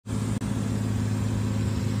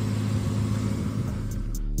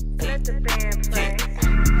Let the band play.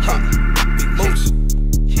 Ha, big moves.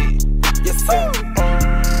 Yes, sir.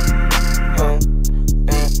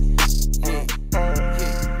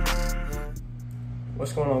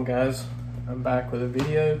 What's going on, guys? I'm back with a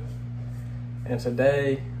video, and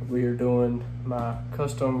today we are doing my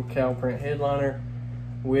custom cow print headliner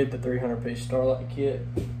with the 300 piece Starlight kit.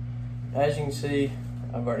 As you can see,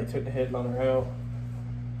 I've already took the headliner out.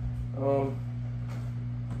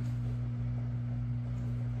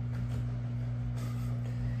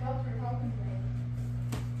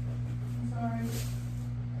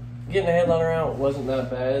 Getting the headliner out wasn't that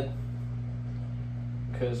bad,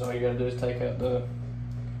 because all you gotta do is take out the,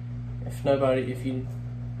 I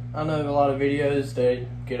know a lot of videos, they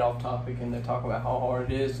get off topic and they talk about how hard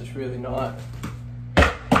it is. It's really not.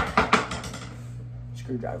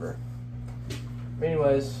 Screwdriver.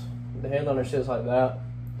 Anyways, the headliner sits like that.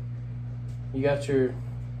 You got your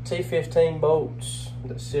T15 bolts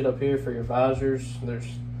that sit up here for your visors. There's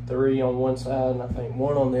 3 on one side and I think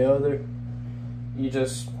 1 on the other. You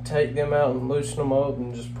just take them out and loosen them up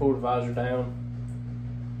and just pull the visor down.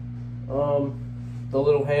 The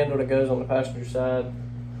little handle that goes on the passenger side,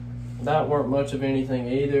 that weren't much of anything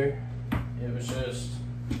either. It was just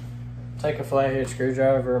take a flathead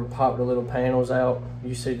screwdriver and pop the little panels out.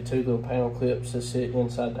 You see the 2 little panel clips that sit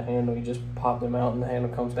inside the handle. You just pop them out and the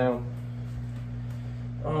handle comes down.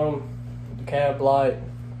 The cab light,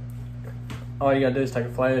 all you gotta do is take a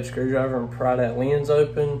flathead screwdriver and pry that lens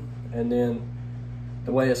open, and then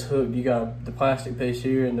the way it's hooked, you got the plastic piece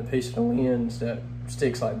here and the piece of the lens that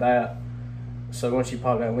sticks like that. So once you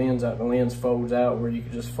pop that lens out, the lens folds out where you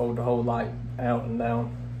can just fold the whole light out and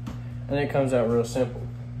down. And it comes out real simple.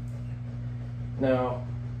 Now,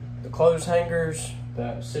 the clothes hangers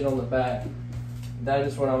that sit on the back, that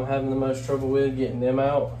is what I'm having the most trouble with, getting them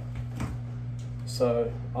out.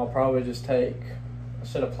 So I'll probably just take a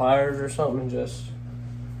set of pliers or something and just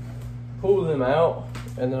pull them out.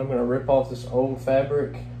 And then I'm gonna rip off this old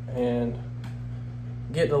fabric and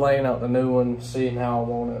get to laying out the new one, seeing how I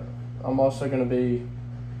want it. I'm also gonna be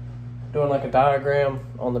doing like a diagram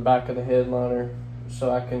on the back of the headliner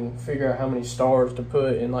so I can figure out how many stars to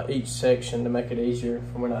put in like each section to make it easier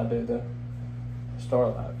for when I do the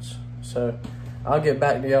starlights. So I'll get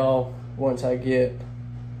back to y'all once I get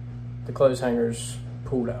the clothes hangers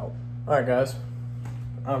pulled out. All right, guys,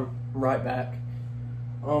 I'm right back.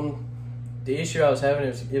 The issue I was having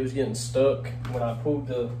is it was getting stuck when I pulled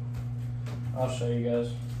the, I'll show you guys.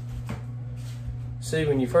 See,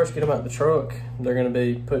 when you first get them out the truck, they're gonna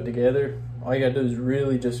be put together. All you gotta do is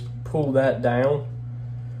really just pull that down.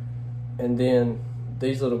 And then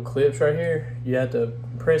these little clips right here, you have to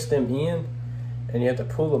press them in and you have to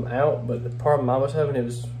pull them out. But the problem I was having, it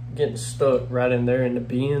was getting stuck right in there in the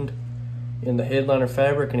bend in the headliner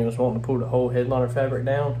fabric, and it was wanting to pull the whole headliner fabric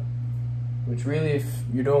down. Which really, if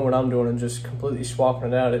you're doing what I'm doing and just completely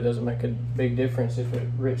swapping it out, it doesn't make a big difference if it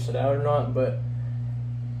rips it out or not. But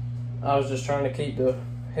I was just trying to keep the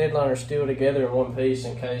headliner still together in one piece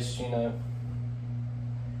in case, you know,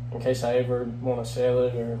 in case I ever want to sell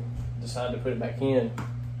it or decide to put it back in,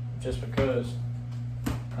 just because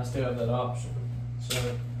I still have that option.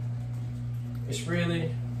 So it's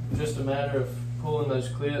really just a matter of pulling those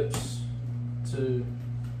clips to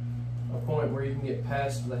a point where you can get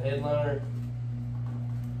past the headliner.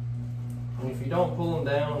 And if you don't pull them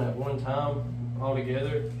down at one time all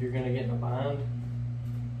together, you're going to get in a bind.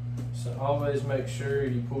 So always make sure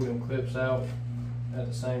you pull them clips out at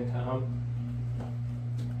the same time.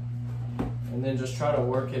 And then just try to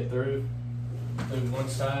work it through one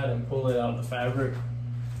side and pull it out of the fabric.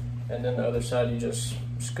 And then the other side, you just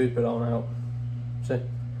scoop it on out. See?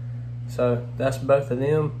 So that's both of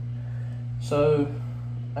them. So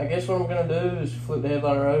I guess what I'm gonna do is flip the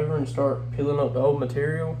headliner over and start peeling up the old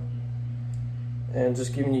material and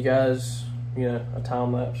just giving you guys, you know, a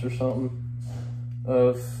time lapse or something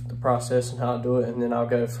of the process and how I do it, and then I'll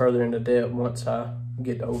go further into depth once I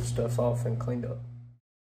get the old stuff off and cleaned up.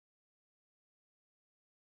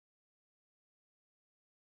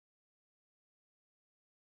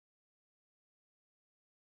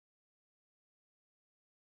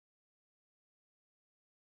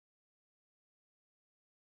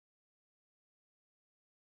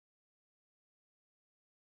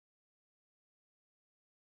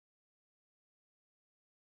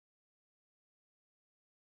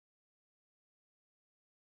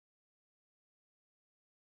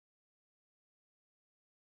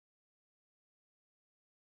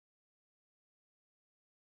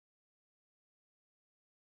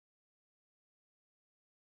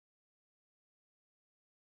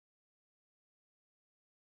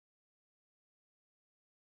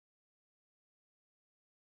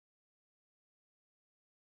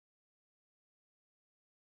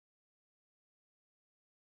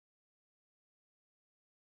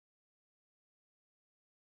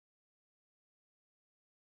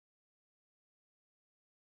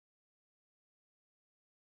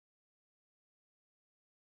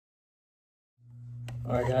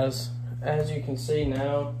 Alright guys, as you can see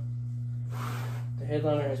now, the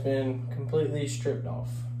headliner has been completely stripped off.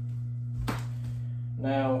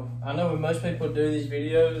 Now, I know when most people do these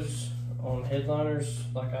videos on headliners,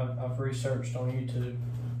 like I've researched on YouTube,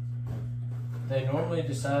 they normally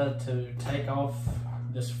decide to take off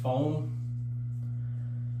this foam,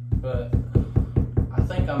 but I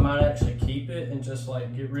think I might actually keep it and just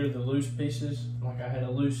like get rid of the loose pieces. Like I had a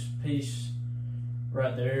loose piece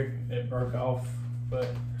right there, it broke off, but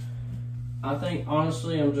I think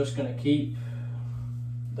honestly I'm just gonna keep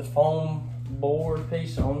the foam board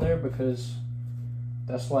piece on there because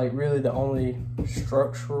that's like really the only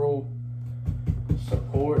structural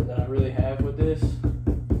support that I really have with this.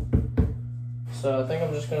 So I think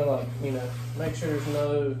I'm just gonna, like, you know, make sure there's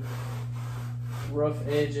no rough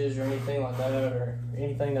edges or anything like that, or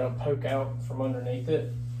anything that'll poke out from underneath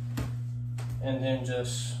it, and then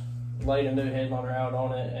just lay the new headliner out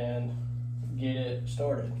on it and get it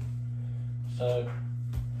started. So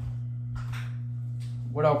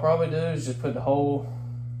what I'll probably do is just put the whole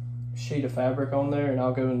sheet of fabric on there, and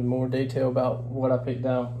I'll go into more detail about what I picked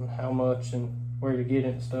out and how much and where to get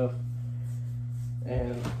it and stuff.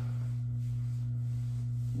 And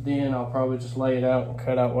then I'll probably just lay it out and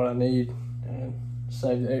cut out what I need and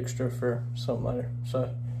save the extra for something later. So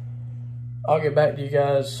I'll get back to you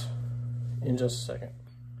guys in just a second.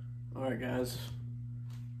 All right, guys.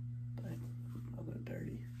 Dang, a little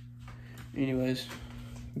dirty. Anyways,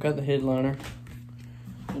 got the headliner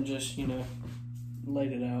and just, you know,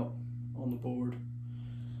 laid it out on the board.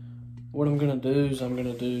 What I'm gonna do is I'm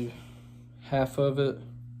gonna do half of it,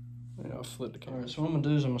 and I'll flip the camera. All right, so what I'm gonna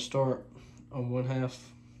do is I'm gonna start on one half.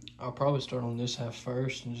 I'll probably start on this half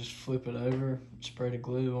first and just flip it over, spray the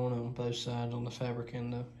glue on both sides on the fabric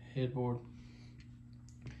and the headboard.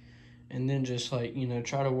 And then just, like, you know,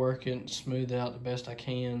 try to work it and smooth it out the best I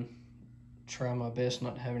can. Try my best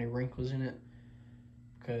not to have any wrinkles in it,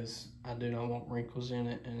 because I do not want wrinkles in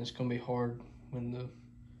it, and it's gonna be hard when the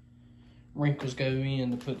wrinkles go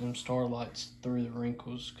in to put them starlights through the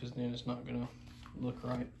wrinkles, because then it's not gonna look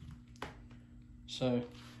right. So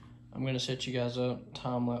I'm gonna set you guys up,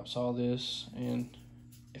 time lapse all this, and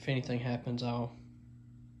if anything happens, I'll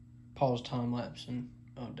pause time lapse and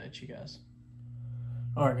update you guys.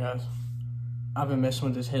 All right, guys, I've been messing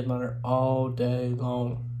with this headliner all day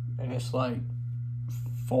long, and it's like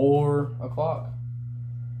 4 o'clock.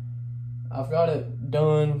 I've got it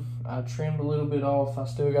done. I trimmed a little bit off. I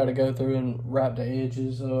still got to go through and wrap the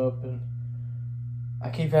edges up, and I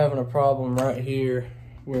keep having a problem right here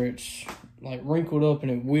where it's like wrinkled up and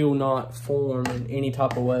it will not form in any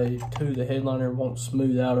type of way to the headliner. It won't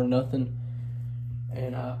smooth out or nothing,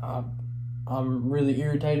 and I'm really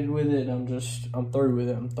irritated with it. I'm through with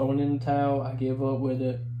it. I'm throwing in the towel. I give up with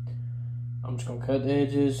it. I'm just gonna cut the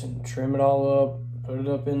edges and trim it all up, put it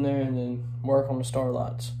up in there, and then work on the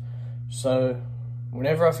starlights. So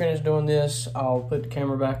whenever I finish doing this, I'll put the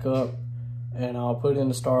camera back up and I'll put in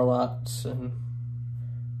the starlights. And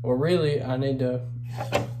well, really, I need to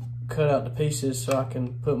cut out the pieces so I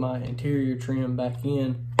can put my interior trim back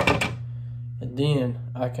in, and then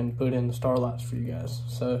I can put in the starlights for you guys.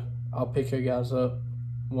 So I'll pick you guys up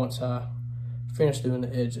once I finish doing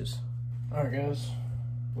the edges. All right, guys.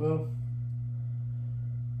 Well,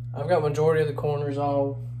 I've got majority of the corners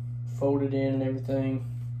all folded in and everything.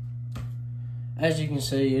 As you can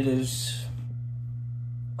see, it is,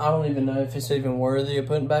 I don't even know if it's even worthy of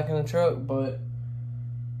putting back in the truck, but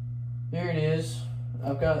here it is.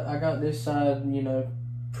 I got this side, you know,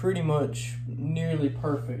 pretty much nearly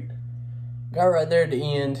perfect. Got right there at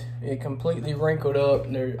the end, it completely wrinkled up.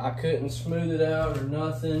 I couldn't smooth it out or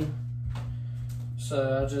nothing.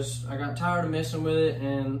 So I got tired of messing with it,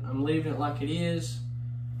 and I'm leaving it like it is.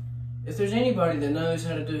 If there's anybody that knows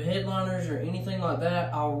how to do headliners or anything like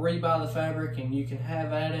that, I'll rebuy the fabric and you can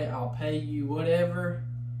have at it. I'll pay you whatever.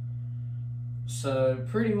 So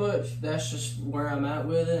pretty much that's just where I'm at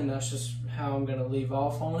with it, and that's just how I'm gonna leave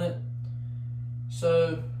off on it.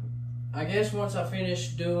 So I guess once I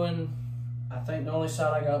finish doing, I think the only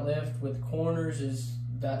side I got left with the corners is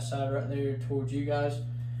that side right there towards you guys.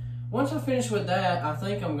 Once I finish with that, I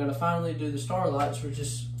think I'm gonna finally do the starlights, which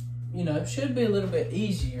is, you know, should be a little bit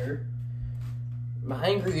easier. My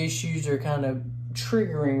anger issues are kind of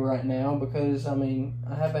triggering right now because, I mean,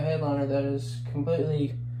 I have a headliner that is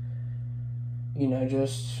completely, you know,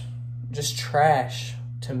 just trash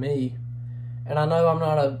to me. And I know I'm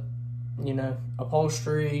not a, you know,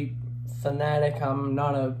 upholstery fanatic. I'm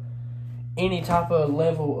not any type of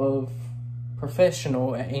level of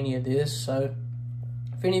professional at any of this. So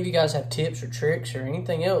if any of you guys have tips or tricks or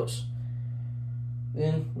anything else,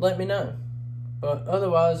 then let me know. But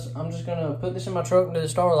otherwise, I'm just gonna put this in my truck and do the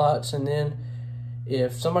Starlights, and then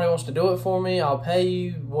if somebody wants to do it for me, I'll pay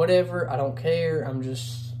you, whatever. I don't care. I'm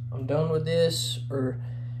done with this. Or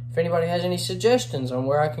if anybody has any suggestions on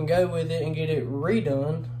where I can go with it and get it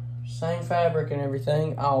redone, same fabric and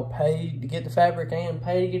everything, I'll pay to get the fabric and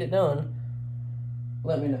pay to get it done.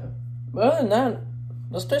 Let me know. But other than that,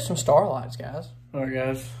 let's do some Starlights, guys. All right,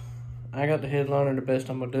 guys. I got the headliner the best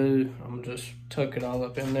I'm gonna do. I'm gonna just tuck it all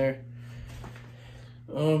up in there.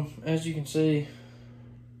 As you can see,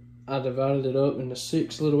 I divided it up into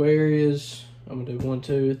 6 little areas. I'm gonna do 1,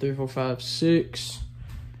 2, 3, 4, 5, 6.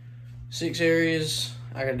 6 areas.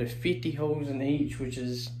 I gotta do 50 holes in each, which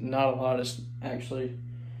is not a lot. It's actually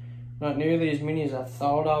not nearly as many as I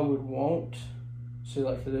thought I would want. See,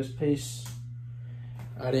 like for this piece,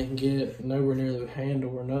 I didn't get nowhere near the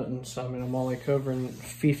handle or nothing. So, I mean, I'm only covering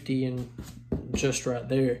 50 and just right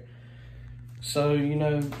there. So, you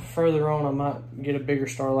know, further on, I might get a bigger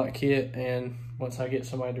Starlight kit, and once I get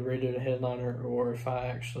somebody to redo the headliner, or if I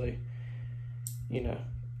actually, you know,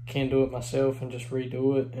 can do it myself and just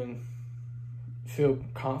redo it and feel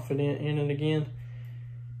confident in it again,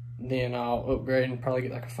 then I'll upgrade and probably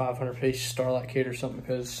get like a 500 piece Starlight kit or something,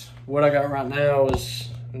 because what I got right now is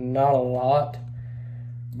not a lot,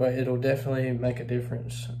 but it'll definitely make a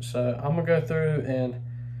difference. So I'm gonna go through and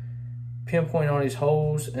pinpoint all these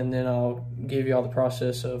holes, and then I'll give you all the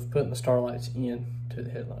process of putting the Starlights in to the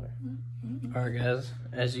headliner. All right, guys,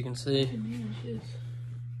 as you can see,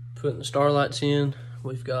 putting the Starlights in,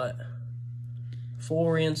 we've got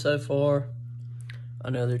 4 in so far,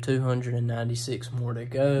 another 296 more to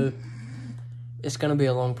go. It's gonna be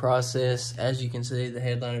a long process. As you can see, the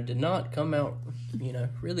headliner did not come out, you know,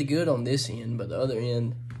 really good on this end, but the other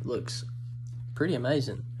end looks pretty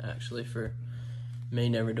amazing, actually, for me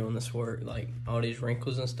never doing this work, like all these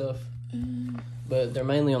wrinkles and stuff. But they're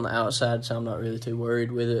mainly on the outside, so I'm not really too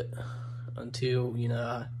worried with it until, you know,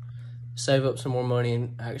 I save up some more money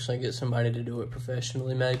and actually get somebody to do it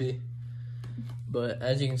professionally, maybe. But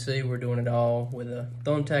as you can see, we're doing it all with a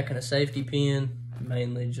thumbtack and a safety pin,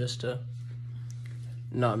 mainly just to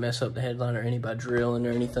not mess up the headliner any by drilling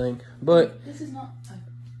or anything. But this is not.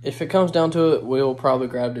 If it comes down to it, we'll probably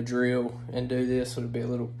grab the drill and do this. It'll be a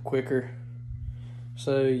little quicker.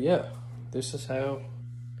 So yeah, this is how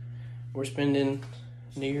we're spending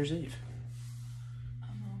New Year's Eve.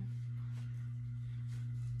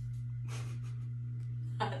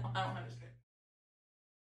 I don't understand.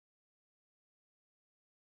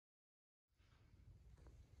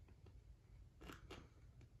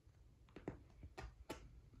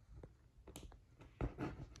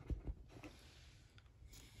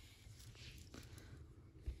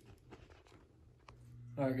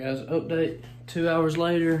 Alright guys, update. 2 hours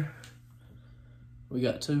later, we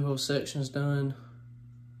got 2 whole sections done.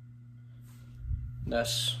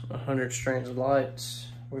 That's 100 strands of lights.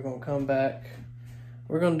 We're gonna come back.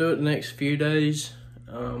 We're gonna do it the next few days.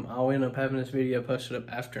 I'll end up having this video posted up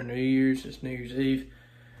after New Year's. It's New Year's Eve.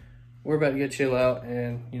 We're about to go chill out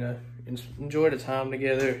and, you know, enjoy the time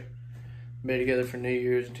together. Be together for New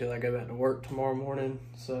Year's until I go back to work tomorrow morning.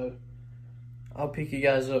 So I'll pick you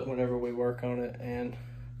guys up whenever we work on it, and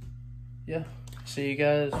yeah, see you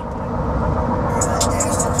guys.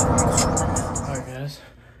 Alright guys,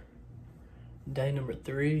 day number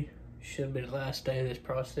 3 should be the last day of this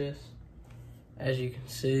process. As you can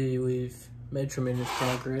see, we've made tremendous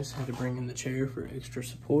progress. Had to bring in the chair for extra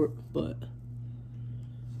support, but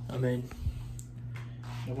I mean,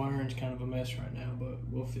 the wiring's kind of a mess right now, but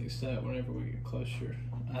we'll fix that whenever we get closer.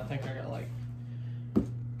 I think I got like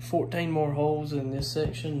 14 more holes in this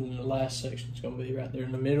section, and the last section's gonna be right there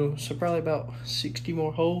in the middle. So probably about 60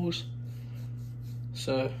 more holes.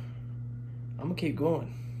 So I'm gonna keep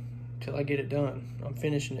going till I get it done. I'm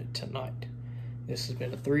finishing it tonight. This has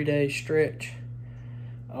been a 3-day stretch.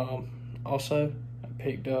 Also, I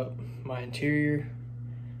picked up my interior.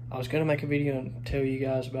 I was gonna make a video and tell you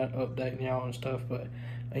guys about updating y'all and stuff, but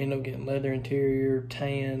I ended up getting leather interior,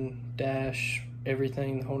 tan, dash,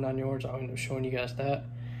 everything, the whole 9 yards. I'll end up showing you guys that,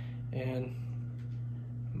 and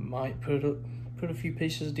might put a few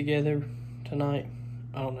pieces together tonight.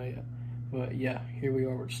 I don't know yet, but yeah, here we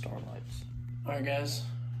are with Starlights. All right, guys,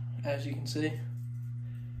 as you can see,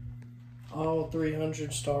 all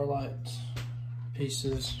 300 Starlights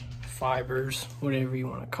pieces, fibers, whatever you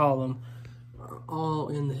want to call them, are all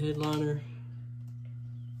in the headliner.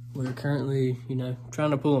 We're currently, you know,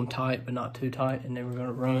 trying to pull them tight, but not too tight, and then we're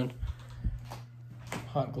gonna run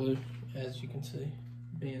hot glue, as you can see,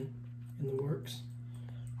 being in the works.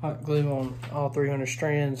 Hot glue on all 300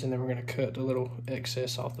 strands, and then we're gonna cut the little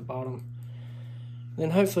excess off the bottom.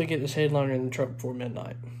 Then hopefully get this headliner in the truck before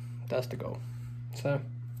midnight. That's the goal. So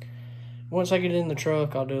once I get in the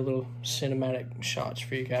truck, I'll do a little cinematic shots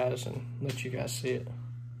for you guys and let you guys see it.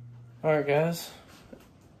 All right, guys.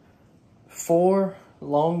 4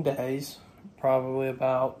 long days, probably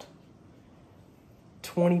about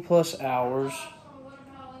 20 plus hours.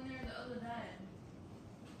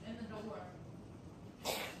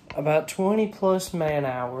 About 20 plus man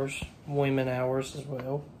hours, women hours as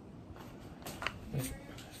well. We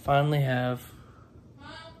finally have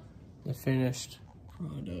the finished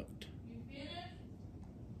product.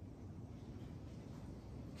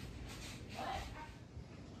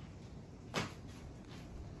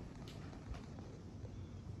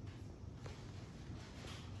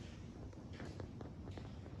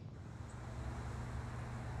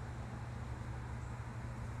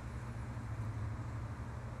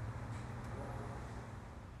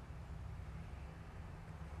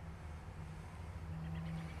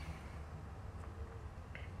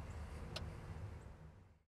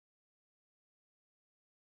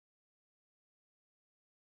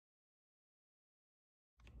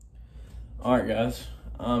 Alright guys,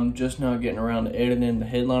 I'm just now getting around to editing the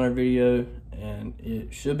headliner video, and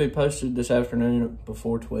it should be posted this afternoon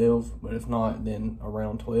before 12, but if not, then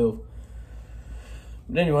around 12.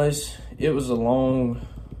 But anyways, it was a long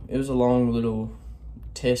little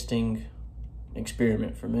testing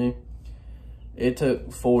experiment for me. It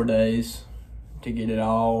took 4 days to get it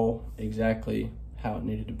all exactly how it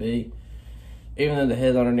needed to be. Even though the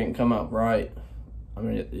headliner didn't come out right, I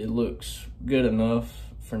mean, it looks good enough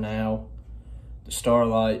for now. The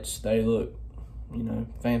starlights, they look, you know,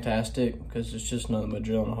 fantastic, because it's just nothing but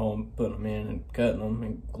drilling a hole and putting them in and cutting them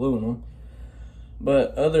and gluing them.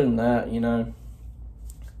 But other than that, you know,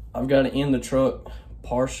 I've got it in the truck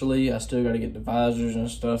partially. I still got to get the visors and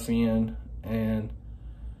stuff in, and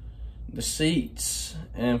the seats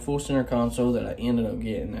and full center console that I ended up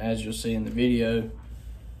getting, as you'll see in the video,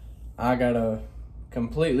 I got to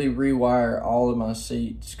completely rewire all of my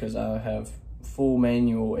seats because I have full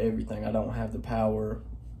manual everything. I don't have the power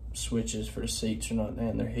switches for the seats or nothing,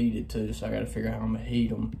 and they're heated too, so I got to figure out how I'm gonna heat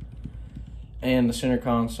them. And the center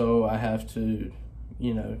console, I have to,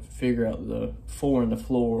 you know, figure out the 4 in the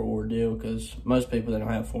floor ordeal, because most people, they don't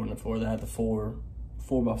have 4 in the floor, they have the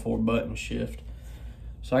 4x4 button shift.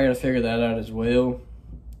 So I got to figure that out as well,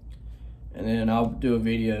 and then I'll do a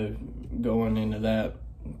video going into that,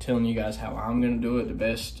 telling you guys how I'm gonna do it the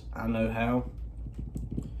best I know how.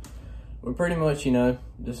 But pretty much, you know,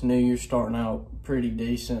 this new year's starting out pretty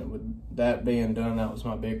decent. With that being done, that was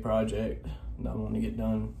my big project that I wanted to get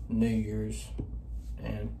done New Year's,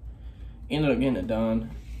 and ended up getting it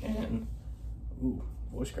done. And ooh,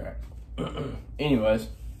 voice crack. Anyways,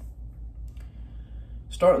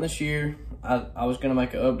 starting this year, I was gonna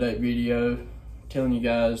make an update video telling you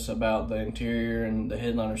guys about the interior and the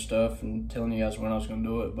headliner stuff, and telling you guys when I was gonna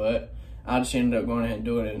do it, but I just ended up going ahead and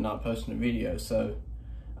doing it and not posting the video. So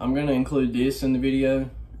I'm gonna include this in the video,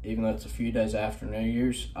 even though it's a few days after New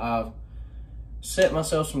Year's. I've set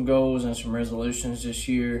myself some goals and some resolutions this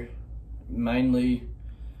year. Mainly,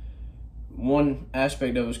 one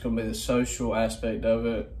aspect of it's gonna be the social aspect of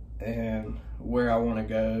it and where I wanna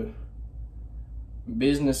go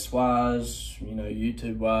business-wise, you know,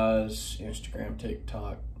 YouTube-wise, Instagram,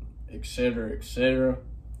 TikTok, etc., etc.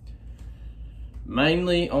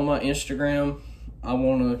 Mainly on my Instagram, I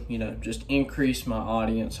want to, you know, just increase my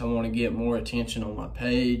audience. I want to get more attention on my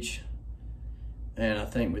page. And I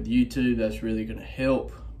think with YouTube, that's really going to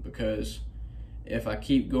help, because if I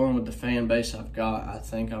keep going with the fan base I've got, I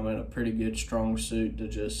think I'm in a pretty good, strong suit to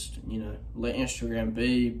just, you know, let Instagram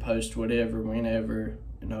be, post whatever, whenever,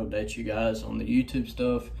 and update you guys on the YouTube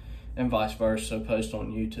stuff, and vice versa, post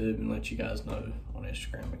on YouTube and let you guys know on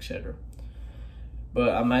Instagram, etc.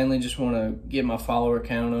 But I mainly just want to get my follower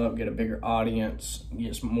count up, get a bigger audience,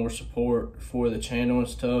 get some more support for the channel and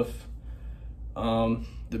stuff.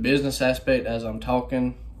 The business aspect, as I'm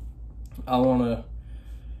talking, I want to,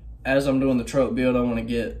 as I'm doing the truck build, I want to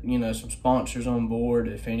get, you know, some sponsors on board.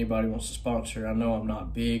 If anybody wants to sponsor, I know I'm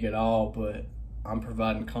not big at all, but I'm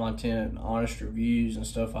providing content and honest reviews and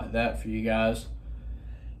stuff like that for you guys.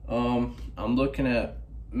 I'm looking at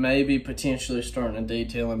maybe potentially starting a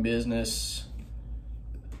detailing business.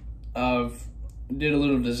 I've did a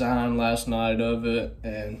little design last night of it,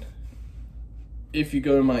 and if you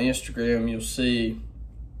go to my Instagram, you'll see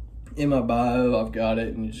in my bio, I've got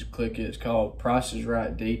it, and you just click it. It's called Price is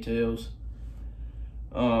Right Details.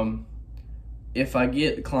 If I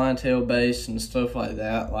get the clientele base and stuff like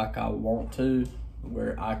that, like I want to,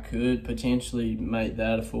 where I could potentially make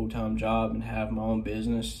that a full-time job and have my own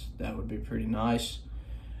business, that would be pretty nice.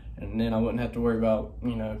 And then I wouldn't have to worry about,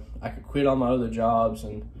 you know, I could quit all my other jobs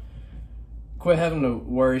and quit having to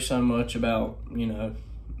worry so much about, you know,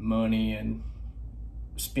 money and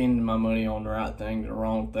spending my money on the right things or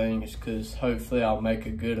wrong things, because hopefully I'll make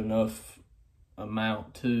a good enough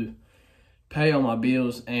amount to pay all my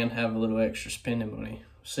bills and have a little extra spending money.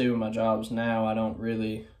 See, with my jobs now, I don't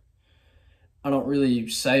really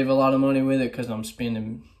save a lot of money with it because I'm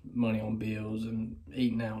spending money on bills and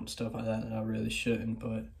eating out and stuff like that I really shouldn't.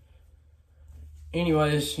 But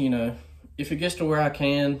anyways, you know, if it gets to where I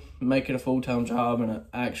can make it a full-time job and an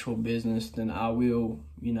actual business, then I will,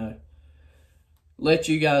 you know, let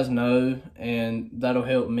you guys know, and that'll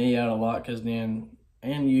help me out a lot, because then,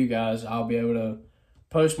 and you guys, I'll be able to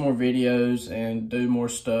post more videos and do more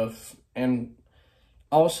stuff. And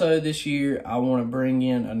also this year, I want to bring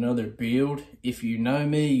in another build. If you know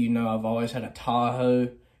me, you know I've always had a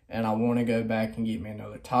Tahoe, and I want to go back and get me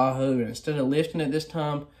another Tahoe. And instead of lifting it this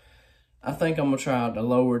time, I think I'm going to try out the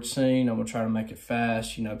lowered scene. I'm going to try to make it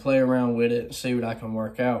fast, you know, play around with it, see what I can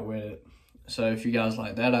work out with it. So if you guys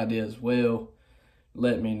like that idea as well,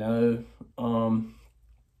 let me know.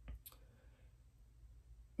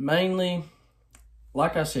 Mainly,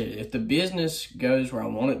 like I said, if the business goes where I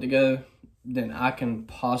want it to go, then I can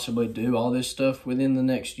possibly do all this stuff within the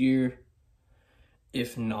next year.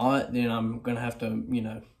 If not, then I'm going to have to, you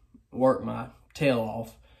know, work my tail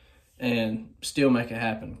off and still make it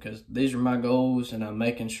happen, because these are my goals, and I'm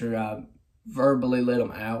making sure I verbally let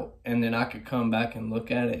them out, and then I could come back and look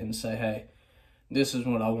at it and say, hey, this is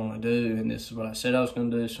what I want to do, and this is what I said I was going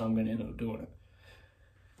to do, so I'm going to end up doing it.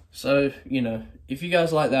 So, you know, if you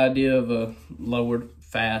guys like the idea of a lowered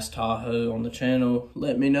fast Tahoe on the channel,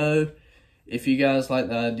 let me know. If you guys like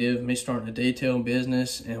the idea of me starting a detail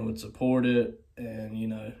business and would support it, and, you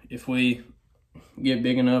know, if we get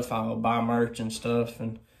big enough, I'll buy merch and stuff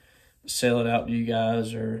and sell it out to you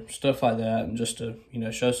guys or stuff like that, and just to, you know,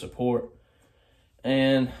 show support.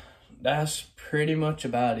 And that's pretty much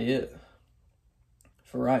about it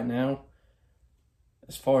for right now,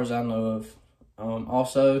 as far as I know of.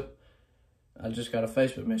 Also, I just got a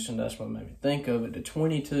Facebook mention. That's what made me think of it. The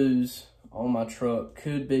 22s on my truck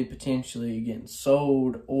could be potentially getting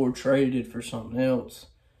sold or traded for something else.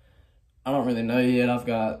 I don't really know yet. I've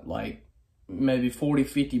got like maybe 40,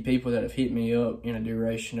 50 people that have hit me up in a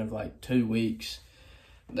duration of like 2 weeks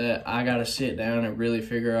that I got to sit down and really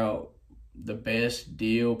figure out the best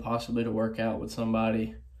deal possibly to work out with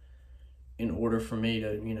somebody in order for me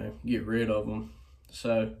to, you know, get rid of them.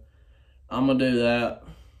 So I'm going to do that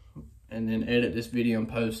and then edit this video and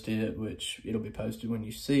post it, which it'll be posted when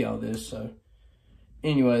you see all this. So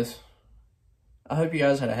anyways, I hope you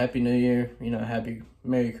guys had a happy new year, you know, happy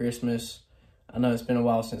Merry Christmas. I know it's been a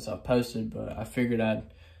while since I've posted, but I figured I'd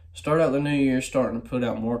start out the new year starting to put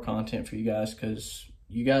out more content for you guys, because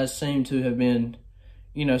you guys seem to have been,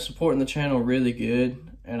 you know, supporting the channel really good.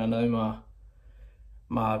 And I know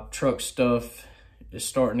my truck stuff is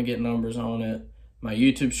starting to get numbers on it. My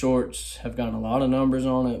YouTube shorts have gotten a lot of numbers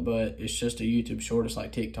on it, but it's just a YouTube short. It's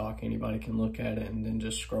like TikTok. Anybody can look at it and then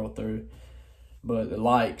just scroll through. But the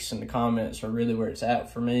likes and the comments are really where it's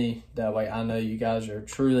at for me. That way I know you guys are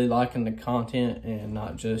truly liking the content and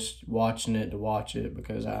not just watching it to watch it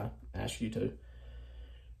because I asked you to.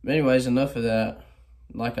 But anyways, enough of that.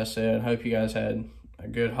 Like I said, hope you guys had a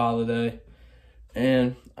good holiday.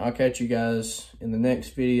 And I'll catch you guys in the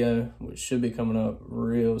next video, which should be coming up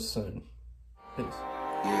real soon. Peace.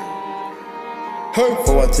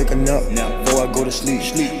 Before I take a nap, before I go to sleep,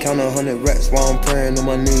 count 100 racks while I'm praying on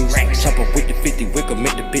my knees. Chop up with the 50 wicker,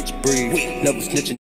 make the bitch breathe. Never snitching.